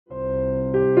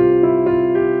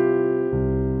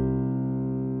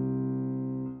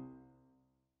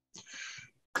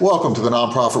Welcome to the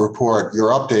Nonprofit Report, your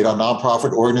update on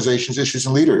nonprofit organizations, issues,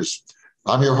 and leaders.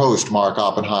 I'm your host, Mark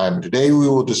Oppenheim. Today, we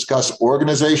will discuss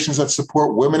organizations that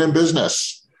support women in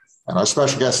business. And our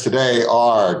special guests today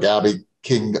are Gaby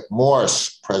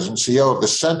Morse, President and CEO of the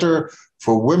Center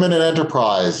for Women in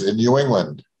Enterprise in New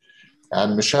England,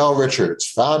 and Michelle Richards,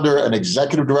 founder and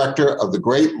executive director of the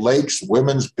Great Lakes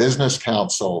Women's Business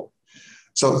Council.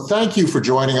 So thank you for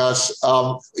joining us.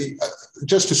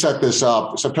 Just to set this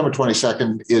up, September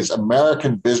 22nd is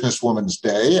American Businesswomen's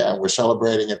Day, and we're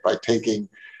celebrating it by taking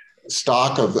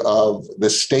stock of the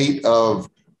state of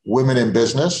women in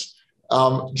business.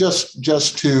 Just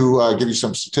to give you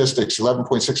some statistics,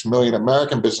 11.6 million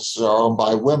American businesses are owned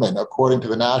by women, according to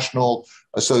the National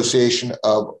Association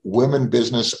of Women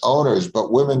Business Owners.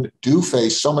 But women do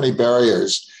face so many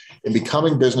barriers in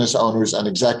becoming business owners and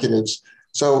executives.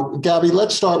 So, Gaby,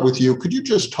 let's start with you. Could you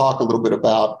just talk a little bit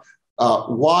about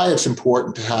why it's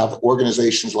important to have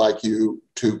organizations like you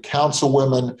to counsel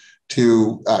women,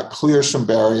 to clear some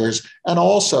barriers, and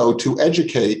also to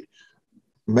educate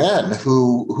men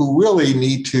who really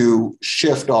need to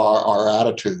shift our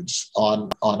attitudes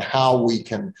on how we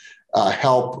can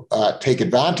help take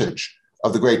advantage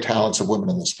of the great talents of women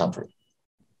in this country?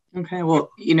 Okay, well,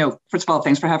 first of all,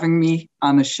 thanks for having me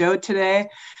on the show today.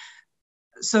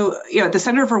 So, at the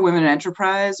Center for Women in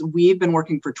Enterprise, we've been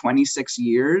working for 26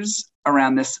 years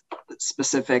around this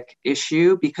specific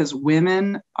issue because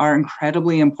women are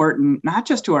incredibly important, not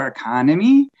just to our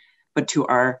economy, but to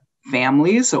our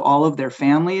families. So all of their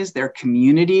families, their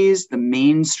communities, the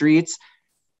main streets,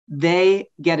 they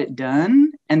get it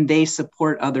done and they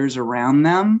support others around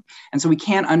them. And so we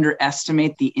can't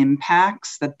underestimate the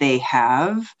impacts that they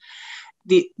have.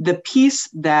 The piece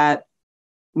that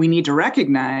we need to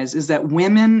recognize is that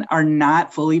women are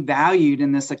not fully valued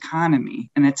in this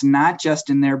economy. And it's not just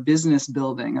in their business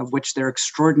building, of which they're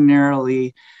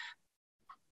extraordinarily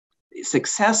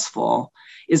successful,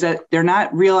 is that they're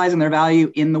not realizing their value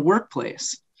in the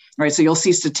workplace, right? So you'll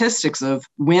see statistics of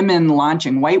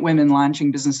white women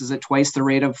launching businesses at twice the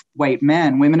rate of white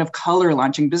men, women of color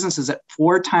launching businesses at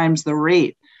 4 times the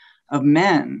rate of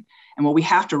men. And what we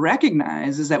have to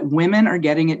recognize is that women are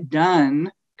getting it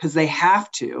done because they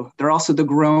have to. They're also the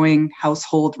growing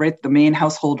household, right? The main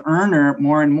household earner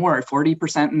more and more,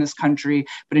 40% in this country,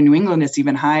 but in New England, it's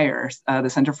even higher. The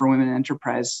Center for Women in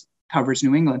Enterprise covers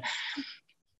New England.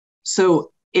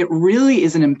 So it really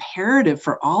is an imperative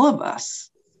for all of us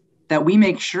that we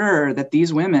make sure that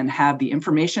these women have the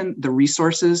information, the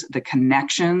resources, the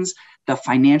connections, the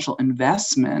financial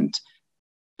investment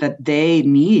that they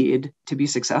need to be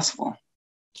successemple.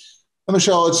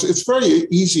 Michelle, it's very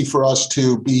easy for us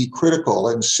to be critical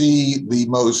and see the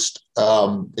most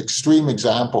extreme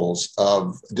examples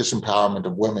of disempowerment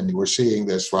of women. We're seeing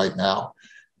this right now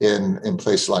in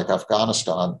places like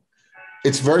Afghanistan.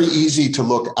 It's very easy to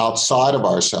look outside of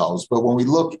ourselves, but when we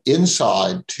look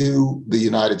inside to the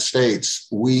United States,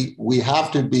 we have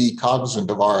to be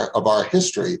cognizant of our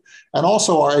history and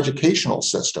also our educational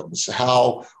systems,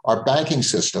 how our banking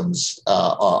systems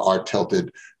are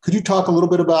tilted. Could you talk a little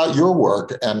bit about your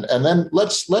work, and then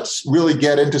let's really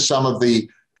get into some of the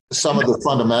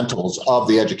fundamentals of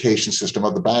the education system,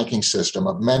 of the banking system,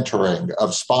 of mentoring,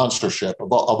 of sponsorship,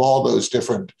 of all those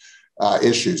different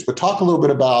issues. But talk a little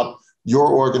bit about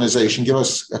your organization. Give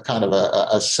us a kind of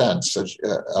a sense of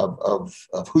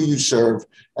who you serve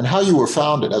and how you were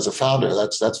founded as a founder.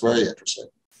 That's very interesting.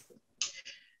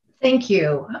 Thank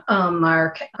you,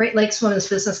 Mark. Great Lakes Women's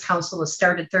Business Council was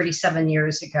started 37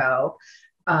 years ago.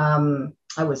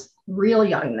 I was real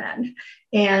young then,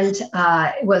 and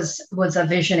was a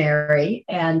visionary,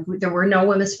 and there were no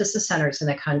women's business centers in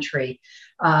the country.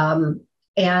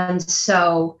 And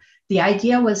so the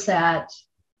idea was that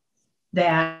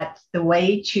the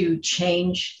way to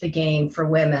change the game for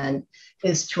women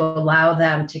is to allow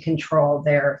them to control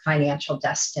their financial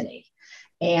destiny.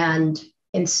 And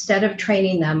instead of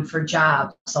training them for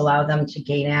jobs, allow them to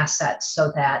gain assets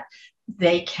so that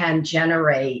they can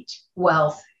generate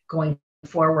wealth going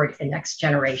forward in next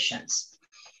generations.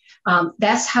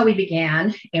 That's how we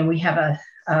began, and we have a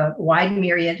wide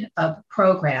myriad of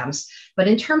programs. But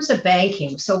in terms of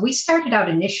banking, so we started out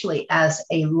initially as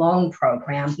a loan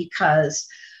program because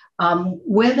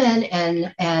women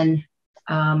and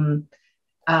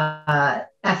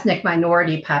ethnic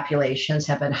minority populations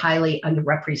have been highly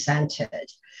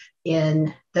underrepresented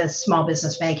in the small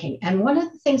business banking. And one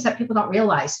of the things that people don't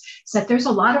realize is that there's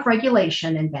a lot of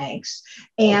regulation in banks.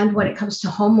 And when it comes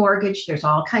to home mortgage, there's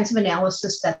all kinds of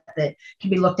analysis that can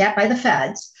be looked at by the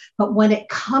feds. But when it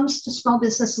comes to small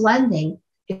business lending,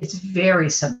 it's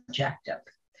very subjective.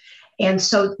 And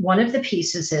so one of the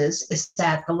pieces is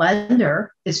that the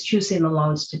lender is choosing the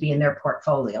loans to be in their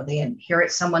portfolio. They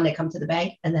inherit someone, they come to the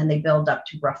bank, and then they build up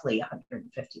to roughly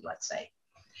 150, let's say.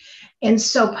 And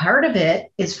so part of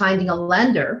it is finding a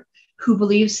lender who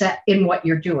believes that in what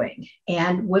you're doing.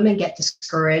 And women get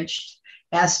discouraged,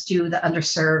 as do the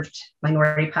underserved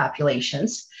minority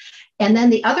populations. And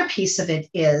then the other piece of it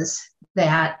is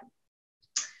that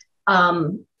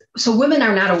so women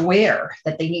are not aware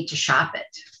that they need to shop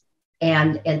it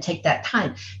and take that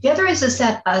time. The other is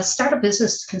that a startup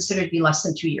business is considered to be less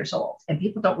than 2 years old, and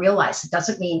people don't realize it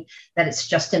doesn't mean that it's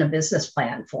just in a business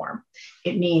plan form.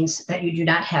 It means that you do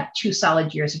not have 2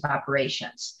 solid years of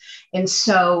operations. And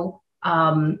so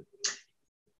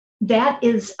that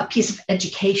is a piece of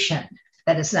education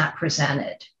that is not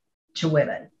presented to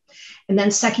women. And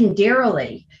then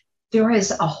secondarily, there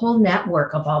is a whole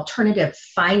network of alternative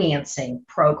financing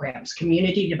programs.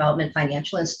 Community development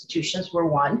financial institutions were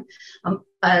one,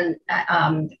 an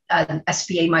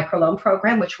SBA microloan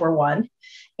program, which were one.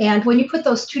 And when you put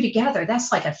those two together,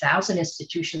 that's like 1,000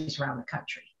 institutions around the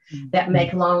country that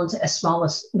make loans as small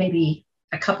as maybe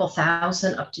a couple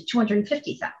thousand up to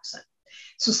 250,000.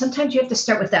 So sometimes you have to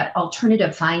start with that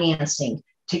alternative financing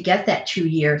to get that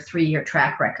 2-year, 3-year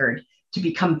track record to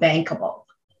become bankable.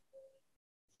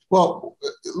 Well,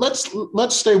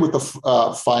 let's stay with the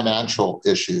financial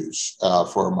issues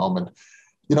for a moment.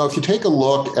 You know, if you take a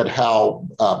look at how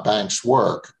banks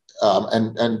work,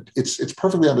 and it's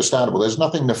perfectly understandable. There's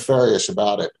nothing nefarious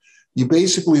about it. You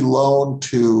basically loan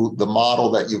to the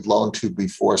model that you've loaned to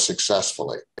before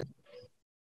successfully,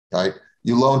 right?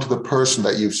 You loan to the person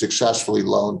that you've successfully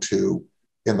loaned to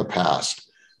in the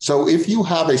past. So if you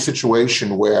have a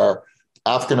situation where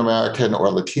African-American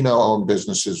or Latino-owned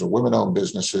businesses or women-owned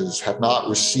businesses have not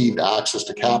received access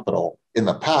to capital in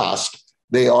the past,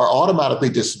 they are automatically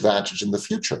disadvantaged in the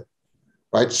future,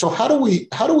 right? So how do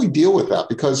we deal with that?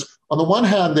 Because on the one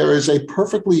hand, there is a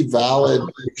perfectly valid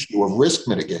issue of risk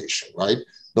mitigation, right?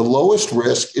 The lowest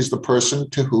risk is the person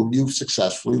to whom you've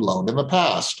successfully loaned in the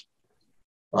past,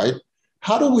 right?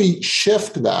 How do we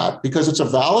shift that? Because it's a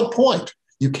valid point.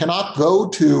 You cannot go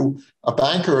to a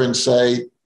banker and say,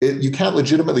 you can't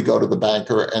legitimately go to the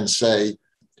banker and say,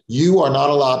 you are not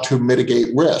allowed to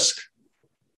mitigate risk,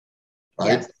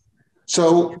 right? Yes.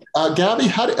 So, Gaby,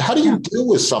 how do you deal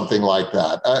with something like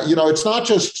that? You know, it's not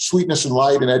just sweetness and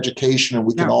light and education, and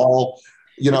we can all,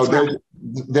 you know,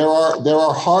 there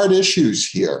are hard issues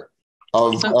here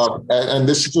and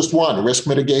this is just one, risk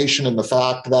mitigation and the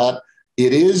fact that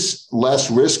it is less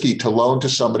risky to loan to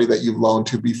somebody that you've loaned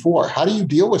to before. How do you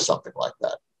deal with something like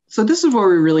that? So this is where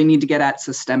we really need to get at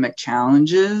systemic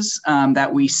challenges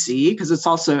that we see, because it's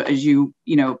also, as you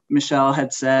know, Michelle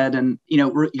had said, and, you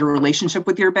know, your relationship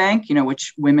with your bank, you know,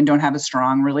 which women don't have a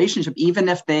strong relationship, even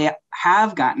if they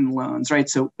have gotten loans, right?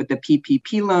 So with the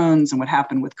PPP loans and what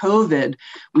happened with COVID,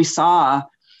 we saw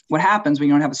what happens when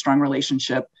you don't have a strong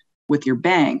relationship with your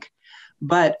bank.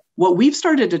 But what we've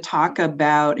started to talk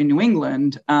about in New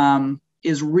England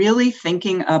is really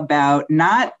thinking about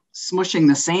not smushing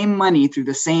the same money through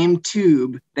the same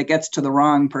tube that gets to the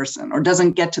wrong person or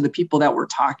doesn't get to the people that we're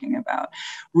talking about.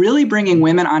 Really bringing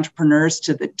women entrepreneurs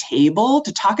to the table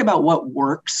to talk about what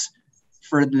works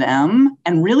for them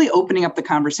and really opening up the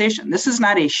conversation. This is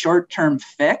not a short-term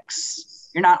fix.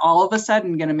 You're not all of a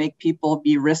sudden going to make people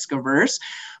be risk averse.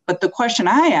 But the question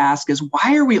I ask is,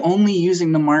 why are we only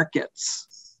using the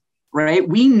markets, right?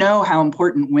 We know how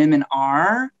important women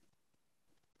are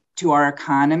to our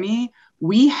economy.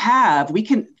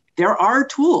 There are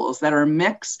tools that are a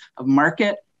mix of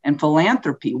market and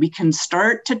philanthropy. We can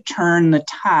start to turn the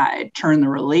tide, turn the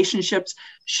relationships,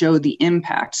 show the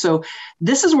impact. So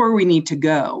this is where we need to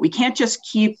go. We can't just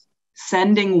keep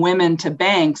sending women to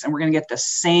banks and we're going to get the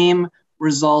same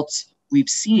results we've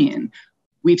seen.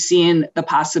 We've seen the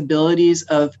possibilities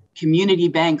of community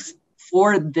banks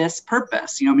for this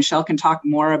purpose. You know, Michelle can talk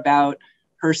more about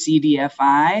her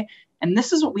CDFI, and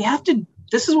this is what we have to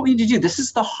This is what we need to do. This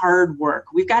is the hard work.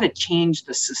 We've got to change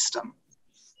the system.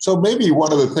 So maybe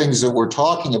one of the things that we're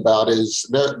talking about is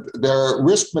there are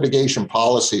risk mitigation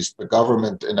policies the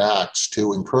government enacts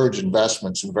to encourage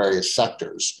investments in various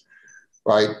sectors,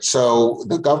 right? So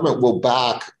the government will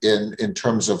back in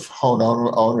terms of home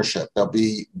ownership. There'll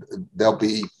be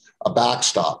a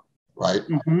backstop, right?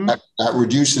 Mm-hmm. That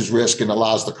reduces risk and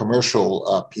allows the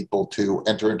commercial people to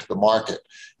enter into the market.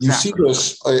 You see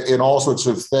this in all sorts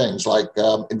of things like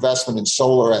investment in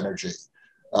solar energy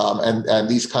and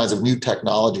these kinds of new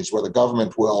technologies where the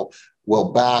government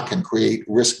will back and create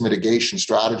risk mitigation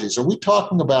strategies. Are we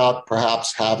talking about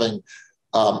perhaps having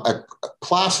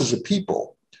classes of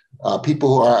people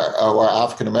people who are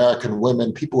African American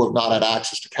women, people who have not had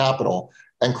access to capital,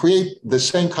 and create the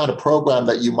same kind of program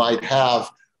that you might have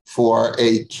for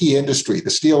a key industry, the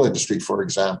steel industry, for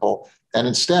example. And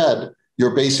instead,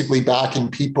 you're basically backing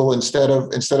people instead of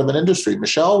an industry.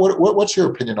 Michelle, what's your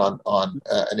opinion on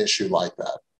an issue like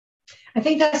that? I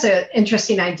think that's an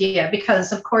interesting idea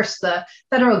because, of course, the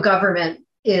federal government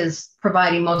is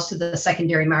providing most of the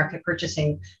secondary market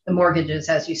purchasing, the mortgages,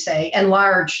 as you say, and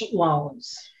large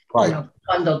loans, right.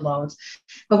 Bundled loans.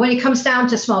 But when it comes down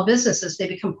to small businesses, they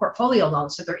become portfolio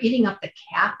loans. So they're eating up the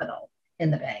capital in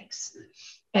the banks.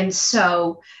 And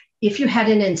so if you had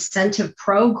an incentive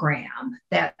program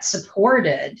that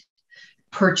supported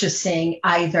purchasing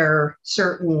either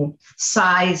certain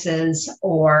sizes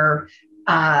or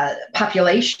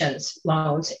populations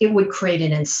loans, it would create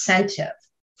an incentive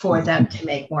for them to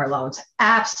make more loans.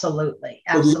 Absolutely.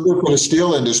 For the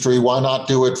steel industry, why not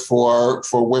do it for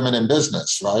women in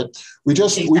business, right? We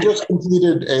just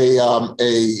completed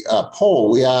a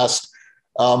poll. We asked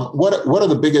what are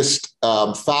the biggest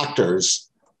factors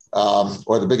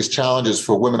or the biggest challenges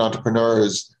for women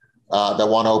entrepreneurs that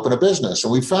want to open a business.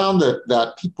 And we found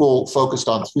that people focused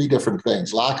on three different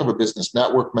things: lack of a business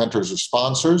network, mentors, or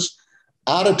sponsors;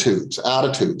 attitudes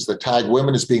that tag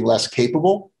women as being less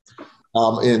capable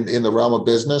in the realm of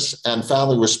business; and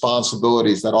family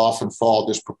responsibilities that often fall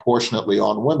disproportionately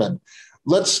on women.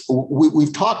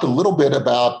 We've talked a little bit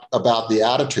about the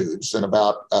attitudes and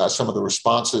about some of the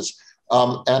responses.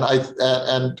 And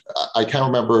I can't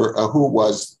remember who it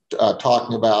was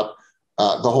talking about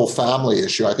the whole family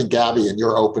issue. I think Gaby, in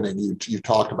your opening, you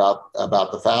talked about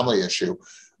the family issue.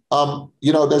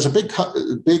 There's a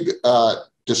big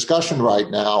discussion right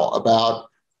now about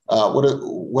what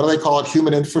do they call it?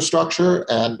 Human infrastructure,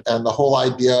 and the whole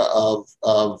idea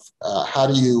of how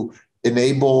do you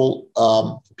enable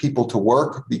people to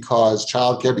work because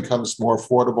childcare becomes more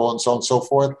affordable and so on and so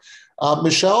forth.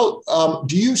 Michelle,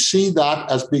 do you see that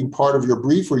as being part of your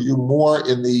brief, or are you more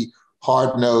in the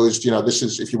hard-nosed, this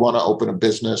is, if you want to open a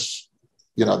business,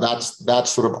 that's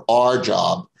sort of our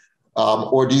job?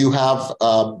 Or do you have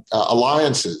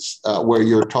alliances where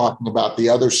you're talking about the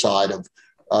other side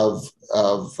of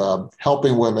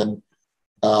helping women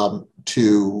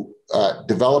to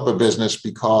develop a business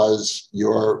because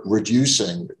you're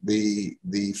reducing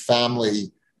the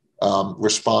family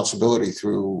responsibility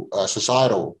through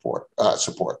societal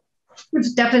support?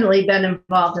 We've definitely been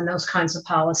involved in those kinds of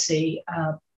policy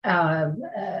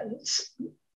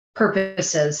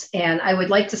purposes. And I would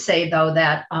like to say, though,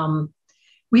 that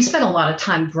we spend a lot of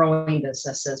time growing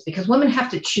businesses because women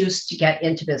have to choose to get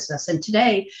into business. And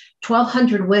today,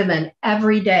 1,200 women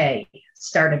every day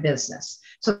start a business.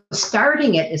 So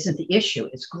starting it isn't the issue.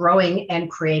 It's growing and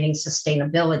creating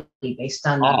sustainability based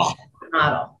on the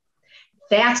model.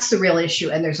 That's the real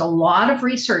issue. And there's a lot of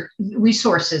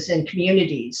resources in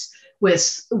communities with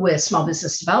small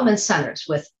business development centers,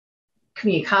 with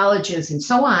community colleges and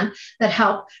so on, that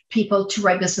help people to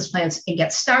write business plans and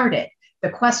get started. The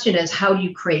question is, how do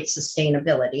you create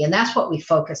sustainability? And that's what we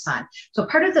focus on. So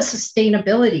part of the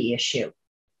sustainability issue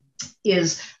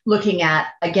is looking at,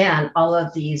 again, all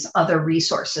of these other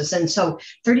resources. And so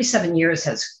 37 years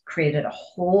has created a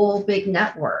whole big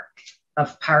network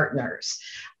of partners.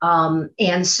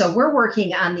 And so we're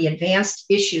working on the advanced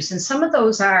issues. And some of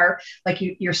those are, like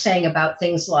you're saying, about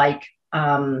things like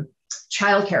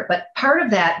childcare. But part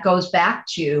of that goes back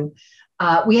to,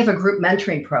 we have a group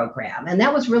mentoring program. And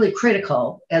that was really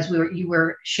critical, as you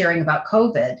were sharing about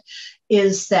COVID,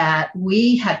 is that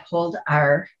we had pulled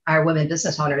our women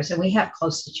business owners, and we have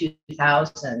close to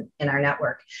 2,000 in our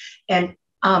network. And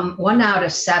 1 out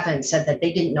of 7 said that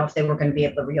they didn't know if they were going to be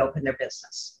able to reopen their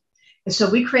business. And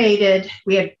so we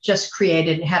had just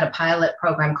created and had a pilot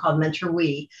program called Mentor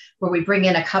We, where we bring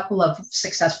in a couple of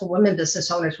successful women business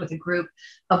owners with a group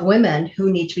of women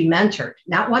who need to be mentored,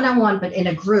 not one-on-one, but in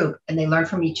a group, and they learn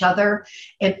from each other.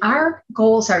 And our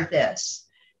goals are this: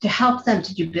 to help them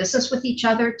to do business with each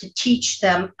other, to teach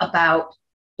them about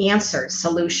answers,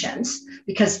 solutions,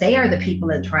 because they are the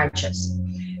people in trenches.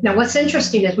 Now, what's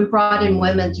interesting is we brought in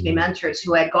women to be mentors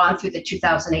who had gone through the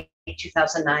 2008,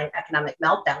 2009 economic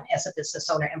meltdown as a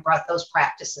business owner and brought those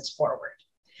practices forward.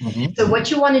 Mm-hmm. So what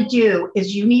you want to do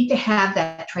is you need to have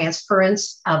that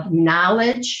transference of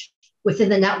knowledge within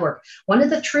the network. One of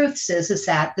the truths is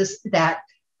that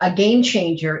a game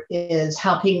changer is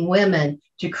helping women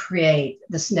to create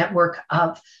this network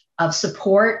of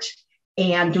support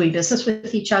and doing business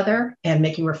with each other and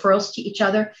making referrals to each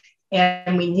other.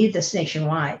 And we need this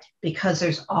nationwide because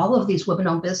there's all of these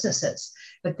women-owned businesses,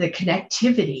 but the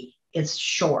connectivity is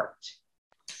short.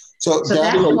 So, So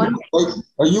Gaby, that's one.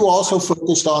 are you also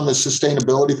focused on the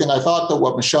sustainability thing? I thought that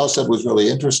what Michelle said was really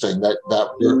interesting. That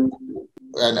you're,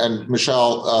 and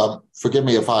Michelle, forgive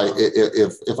me if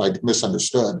I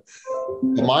misunderstood.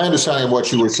 My understanding of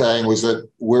what you were saying was that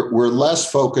we're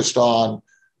less focused on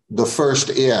the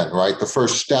first in, right? The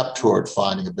first step toward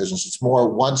finding a business. It's more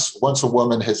once a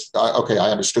woman has. Okay, I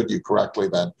understood you correctly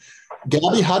then.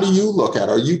 Gaby, how do you look at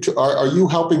it? Are you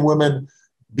helping women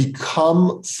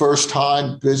become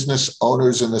first-time business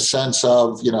owners in the sense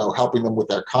of, helping them with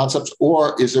their concepts,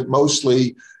 or is it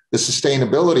mostly the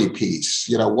sustainability piece?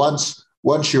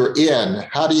 Once you're in,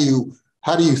 how do you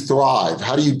thrive?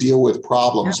 How do you deal with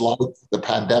problems like the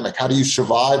pandemic? How do you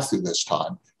survive through this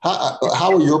time?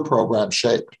 How are your programs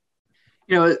shaped?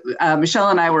 Michelle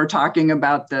and I were talking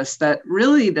about this, that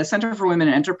really the Center for Women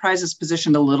in Enterprise is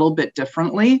positioned a little bit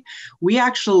differently. We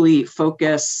actually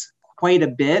focus quite a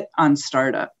bit on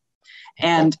startup.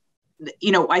 And,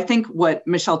 I think what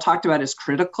Michelle talked about is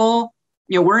critical.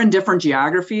 We're in different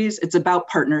geographies. It's about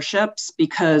partnerships,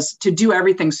 because to do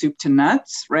everything soup to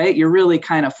nuts, right? You're really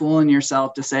kind of fooling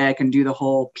yourself to say I can do the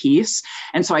whole piece.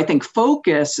 And so I think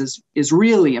focus is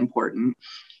really important.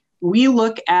 We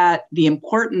look at the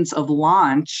importance of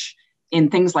launch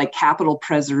in things like capital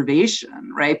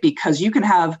preservation, right? Because you can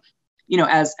have,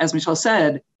 as Michelle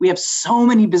said, we have so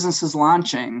many businesses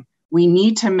launching. We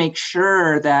need to make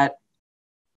sure that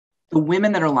the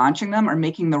women that are launching them are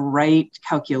making the right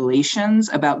calculations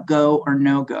about go or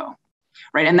no go,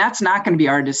 right? And that's not going to be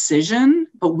our decision,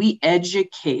 but we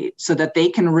educate so that they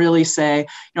can really say,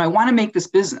 I want to make this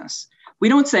business. We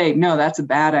don't say, no, that's a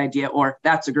bad idea or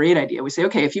that's a great idea. We say,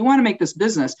 okay, if you want to make this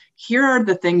business, here are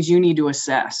the things you need to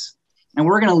assess. And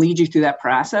we're going to lead you through that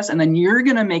process. And then you're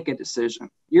going to make a decision.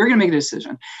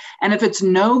 And if it's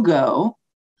no go,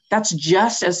 that's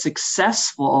just as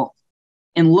successful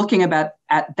in looking at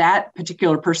that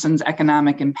particular person's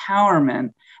economic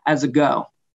empowerment as a go,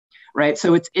 right?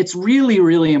 So it's really,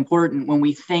 really important when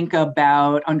we think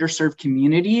about underserved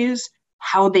communities,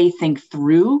 how they think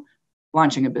through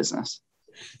launching a business.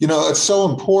 It's so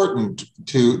important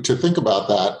to think about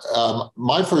that.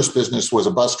 My first business was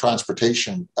a bus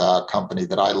transportation company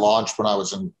that I launched when I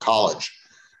was in college.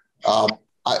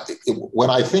 When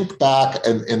I think back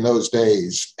in those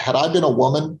days, had I been a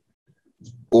woman,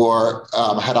 or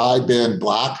had I been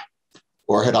Black,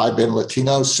 or had I been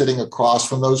Latino sitting across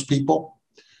from those people,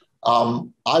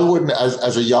 I wouldn't,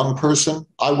 as a young person,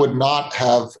 I would not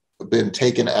have been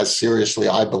taken as seriously,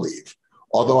 I believe.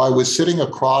 Although I was sitting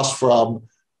across from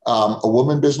a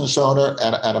woman business owner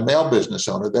and a male business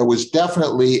owner, there was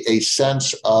definitely a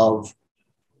sense of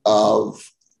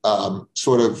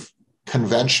sort of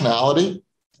conventionality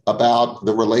about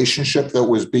the relationship that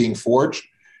was being forged,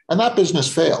 and that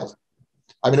business failed.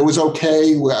 I mean, it was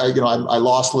okay. I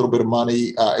lost a little bit of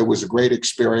money. It was a great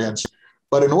experience.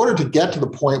 But in order to get to the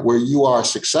point where you are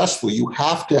successful, you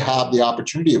have to have the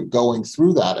opportunity of going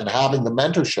through that and having the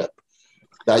mentorship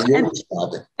that you're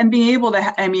describing. And being able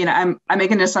to, I'm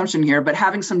making an assumption here, but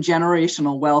having some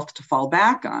generational wealth to fall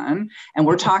back on. And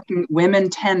we're talking,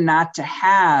 women tend not to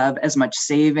have as much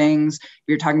savings.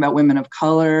 You're talking about women of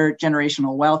color,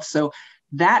 generational wealth. So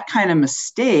that kind of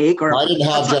mistake, or I didn't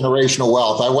have generational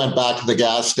wealth. I went back to the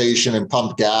gas station and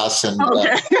pumped gas. And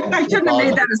okay, I shouldn't have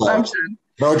made that assumption.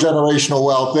 No generational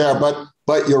wealth there,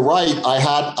 but you're right. I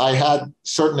had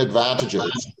certain advantages,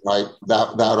 right,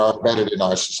 that are embedded in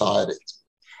our society.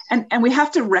 And we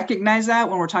have to recognize that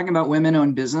when we're talking about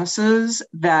women-owned businesses,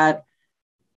 that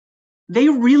they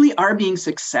really are being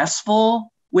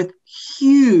successful with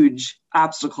huge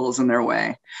obstacles in their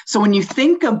way. So when you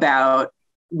think about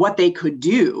what they could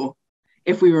do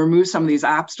if we remove some of these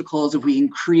obstacles, if we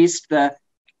increased the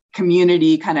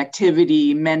community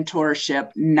connectivity,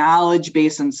 mentorship, knowledge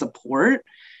base, and support,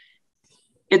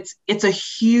 it's a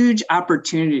huge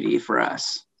opportunity for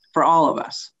us, for all of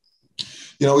us.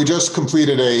 We just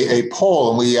completed a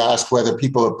poll, and we asked whether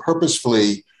people have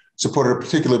purposefully supported a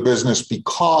particular business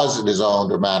because it is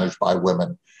owned or managed by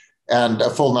women. And a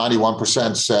full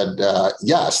 91% said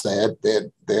yes, they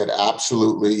had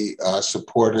absolutely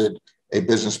supported a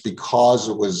business because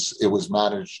it was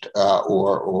managed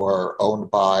or owned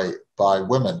by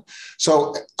women.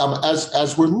 So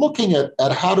as we're looking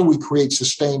at how do we create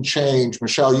sustained change,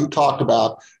 Michelle, you talked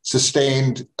about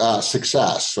sustained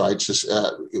success, right?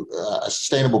 A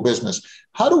sustainable business.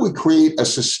 How do we create a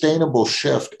sustainable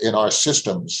shift in our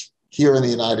systems here in the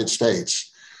United States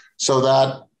so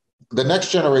that the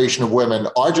next generation of women,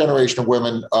 our generation of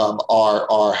women,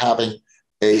 are having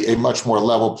a much more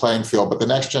level playing field, but the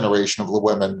next generation of the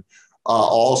women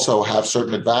also have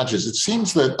certain advantages? It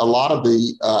seems that a lot of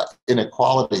the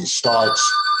inequality starts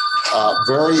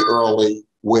very early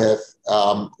with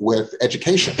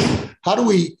education. How do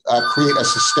we create a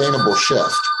sustainable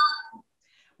shift?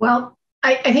 Well,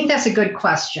 I think that's a good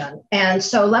question. And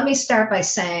so let me start by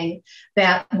saying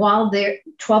that while there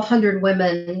 1,200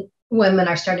 women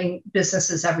are starting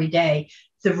businesses every day,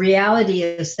 the reality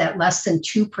is that less than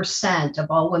 2% of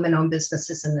all women-owned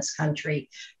businesses in this country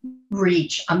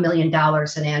reach $1 million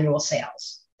in annual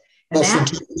sales. And less than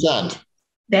 2%.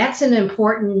 That's an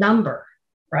important number,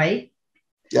 right?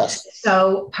 Yes.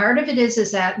 So part of it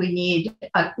is that we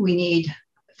need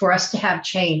for us to have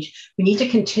change, we need to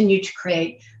continue to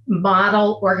create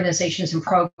model organizations and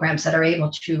programs that are able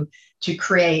to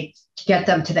get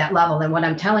them to that level. And what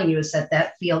I'm telling you is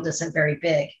that field isn't very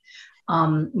big.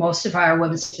 Most of our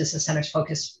women's business centers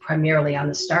focus primarily on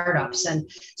the startups. And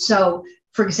so,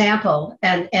 for example,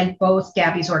 and both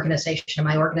Gaby's organization and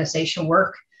my organization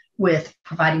work with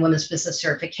providing women's business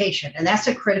certification, and that's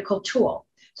a critical tool.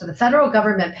 So the federal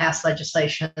government passed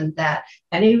legislation that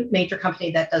any major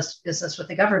company that does business with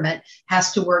the government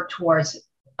has to work towards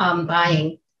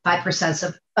buying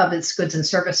 5% of its goods and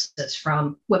services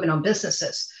from women-owned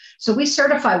businesses. So we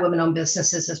certify women-owned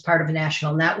businesses as part of a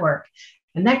national network.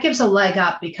 And that gives a leg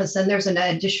up because then there's an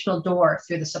additional door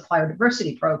through the supplier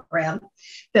diversity program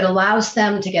that allows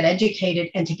them to get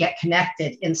educated and to get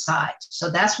connected inside. So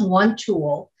that's one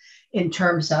tool in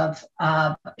terms of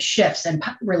shifts and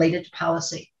related to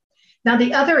policy. Now,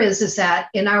 the other is that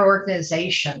in our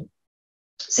organization,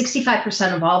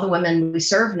 65% of all the women we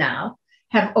serve now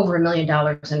have over $1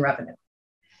 million in revenue.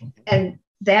 And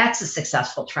that's a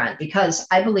successful trend because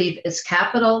I believe it's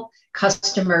capital,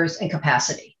 customers, and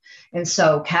capacity. And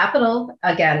so capital,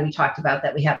 again, we talked about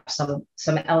that we have some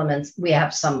elements, we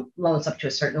have some loans up to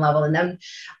a certain level. And then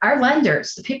our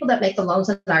lenders, the people that make the loans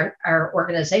in our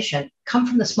organization, come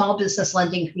from the small business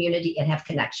lending community and have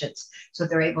connections. So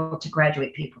they're able to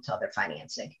graduate people to other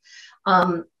financing.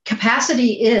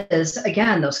 Capacity is,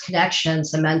 again, those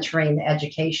connections, the mentoring, the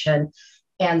education,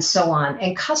 and so on.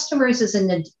 And customers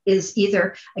is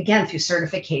either, again, through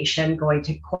certification, going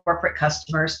to corporate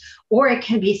customers, or it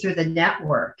can be through the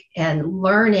network and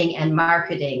learning and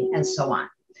marketing and so on.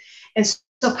 And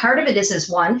so part of it is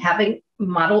one, having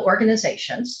model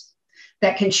organizations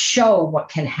that can show what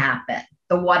can happen,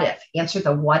 the what if, answer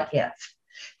the what if.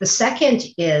 The second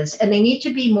is, and they need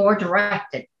to be more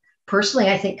directed.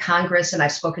 Personally, I think Congress, and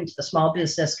I've spoken to the Small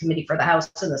Business Committee for the House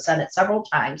and the Senate several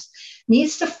times,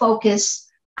 needs to focus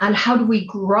on how do we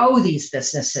grow these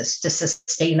businesses to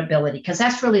sustainability, because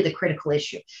that's really the critical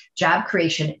issue, job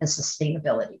creation and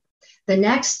sustainability. The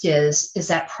next is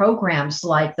that programs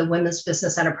like the Women's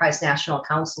Business Enterprise National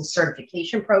Council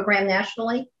certification program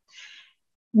nationally,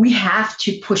 we have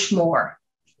to push more.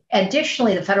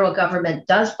 Additionally, the federal government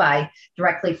does buy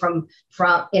directly from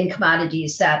in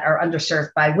commodities that are underserved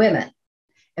by women.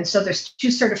 And so there's two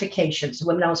certifications,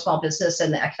 women-owned small business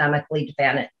and the economically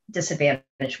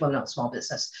disadvantaged women-owned small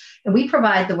business. And we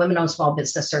provide the women-owned small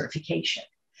business certification.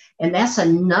 And that's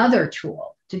another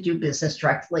tool to do business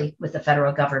directly with the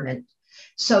federal government.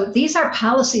 So these are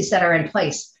policies that are in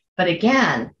place. But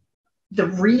again, the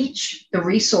reach, the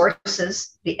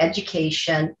resources, the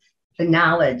education, the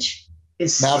knowledge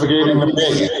is navigating the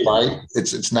maze, right?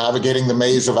 It's navigating the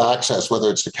maze of access, whether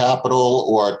it's to capital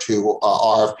or to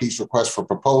RFPs, requests for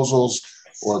proposals,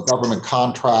 or government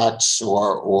contracts,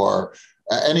 or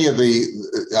any of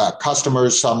the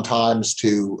customers sometimes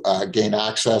to gain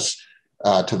access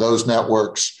to those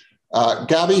networks.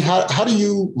 Gaby, how do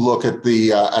you look at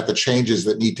the changes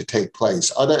that need to take place?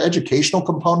 Are there educational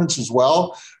components as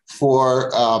well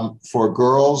for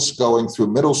girls going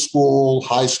through middle school,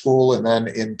 high school, and then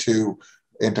into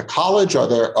college? Are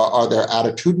there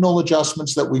attitudinal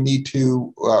adjustments that we need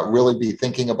to really be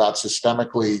thinking about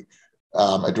systemically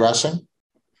addressing?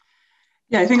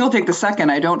 Yeah, I think I'll take the second.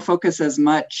 I don't focus as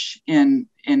much in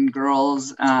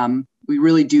girls. We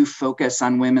really do focus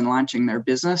on women launching their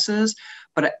businesses.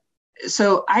 But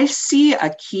so I see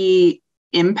a key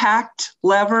impact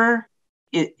lever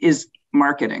is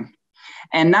marketing.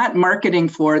 And not marketing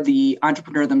for the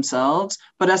entrepreneur themselves,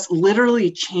 but us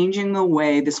literally changing the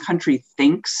way this country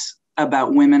thinks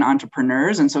about women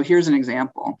entrepreneurs. And so here's an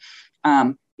example.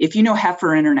 If you know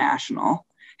Heifer International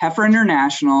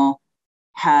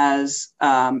has,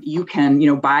 you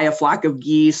can buy a flock of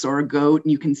geese or a goat,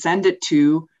 and you can send it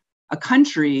to a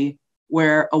country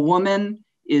where a woman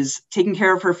is taking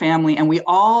care of her family. And we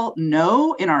all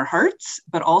know in our hearts,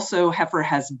 but also Heifer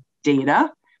has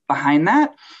data behind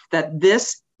that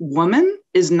this woman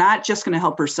is not just going to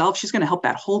help herself, she's going to help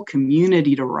that whole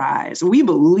community to rise. We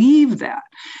believe that.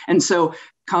 And so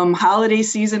come holiday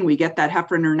season, we get that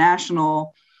Heifer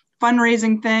International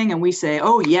fundraising thing and we say,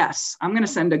 oh, yes, I'm going to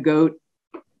send a goat,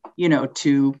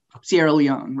 to Sierra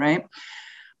Leone, right?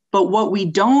 But what we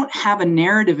don't have a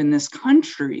narrative in this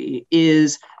country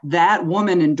is that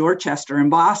woman in Dorchester in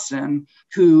Boston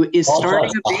who is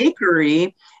starting a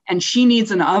bakery and she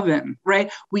needs an oven,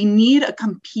 right? We need a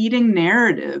competing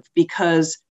narrative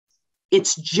because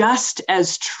it's just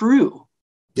as true,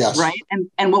 yes, right?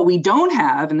 And what we don't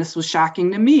have, and this was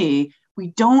shocking to me, we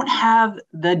don't have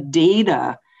the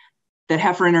data that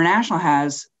Heifer International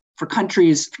has for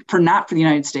countries, not for the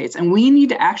United States. And we need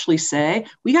to actually say,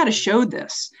 we got to show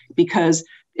this because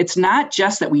it's not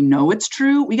just that we know it's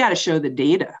true, we got to show the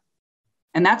data.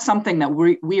 And that's something that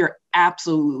we are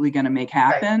absolutely going to make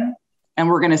happen. Right. And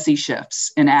we're going to see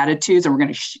shifts in attitudes and we're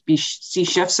going to see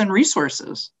shifts in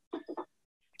resources.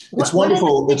 It's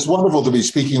wonderful. It's wonderful to be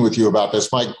speaking with you about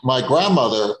this. My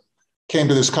grandmother came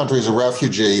to this country as a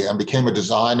refugee and became a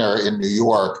designer in New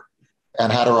York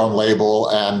and had her own label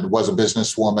and was a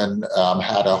businesswoman,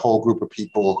 had a whole group of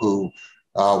people who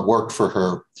worked for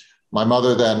her. My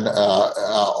mother then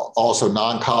also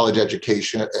non-college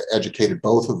educated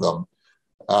both of them,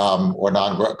 or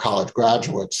non-college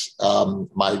graduates.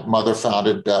 My mother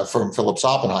founded firm Phillips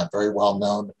Oppenheim, very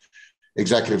well-known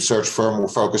executive search firm,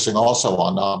 focusing also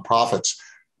on nonprofits.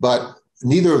 But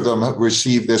neither of them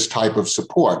received this type of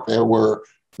support. There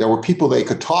were people they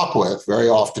could talk with, very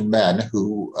often men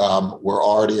who were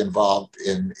already involved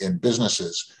in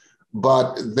businesses,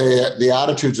 but the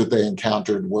attitudes that they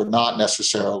encountered were not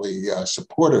necessarily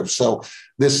supportive. So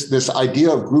this idea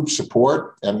of group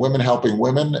support and women helping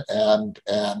women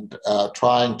and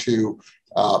trying to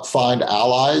find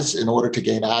allies in order to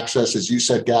gain access, as you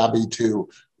said, Gaby, to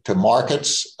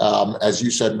markets, as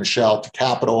you said, Michelle, to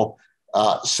capital.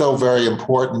 So very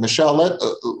important. Michelle,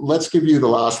 let's give you the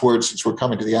last word since we're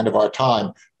coming to the end of our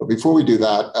time. But before we do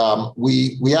that,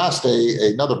 we asked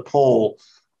another poll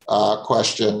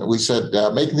question. We said,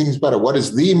 making things better, what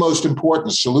is the most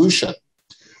important solution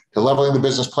to leveling the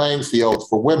business playing field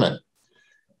for women?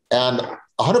 And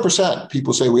 100%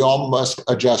 people say we all must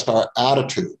adjust our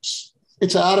attitudes.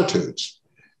 It's attitudes.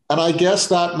 And I guess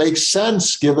that makes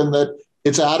sense given that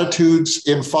it's attitudes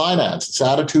in finance, it's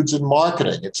attitudes in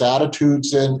marketing, it's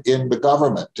attitudes in the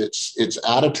government, it's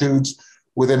attitudes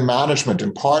within management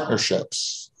and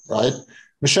partnerships, right?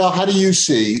 Michelle, how do you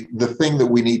see the thing that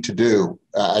we need to do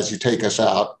as you take us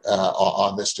out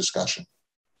on this discussion?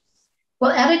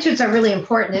 Well, attitudes are really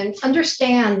important, and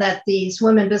understand that these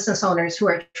women business owners who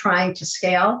are trying to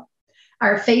scale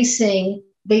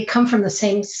they come from the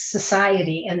same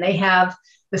society and they have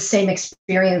the same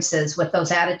experiences with those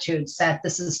attitudes that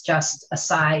this is just a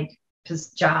side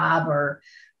job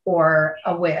or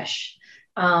a wish.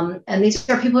 And these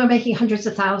are people who are making hundreds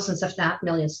of thousands, if not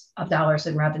millions of dollars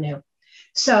in revenue.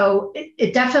 So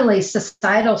it definitely,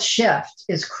 societal shift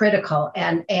is critical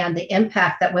and the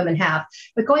impact that women have.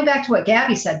 But going back to what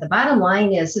Gaby said, the bottom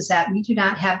line is that we do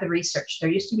not have the research. There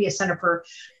used to be a Center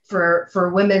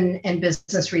for Women and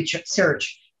Business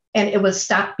Research, and it was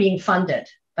stopped being funded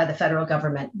by the federal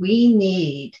government. We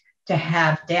need to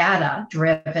have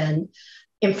data-driven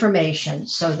information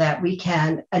so that we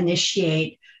can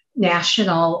initiate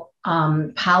national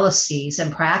policies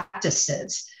and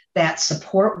practices that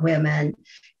support women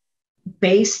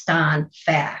based on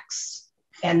facts.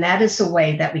 And that is the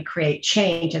way that we create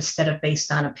change instead of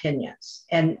based on opinions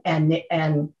and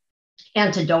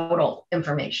anecdotal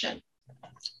information.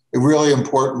 A really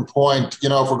important point.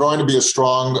 If we're going to be a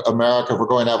strong America, if we're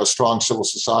going to have a strong civil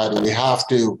society, we have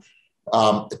to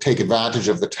take advantage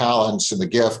of the talents and the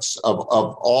gifts of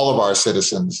all of our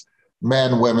citizens,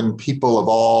 men, women, people of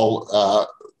all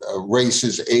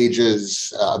races,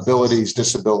 ages, abilities,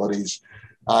 disabilities.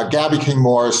 Gaby King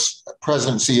Morse,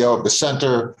 President and CEO of the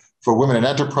Center for Women in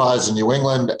Enterprise in New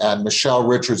England, and Michelle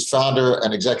Richards, founder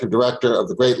and executive director of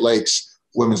the Great Lakes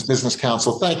Women's Business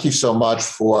Council. Thank you so much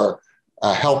for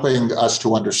helping us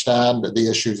to understand the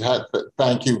issues.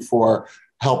 Thank you for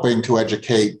helping to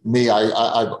educate me.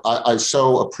 I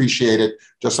so appreciate it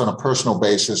just on a personal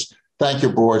basis. Thank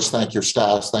your boards, thank your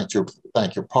staffs, thank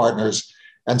your partners,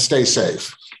 and stay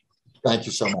safe. Thank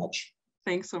you so much.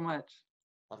 Thanks so much.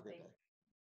 Have a good day.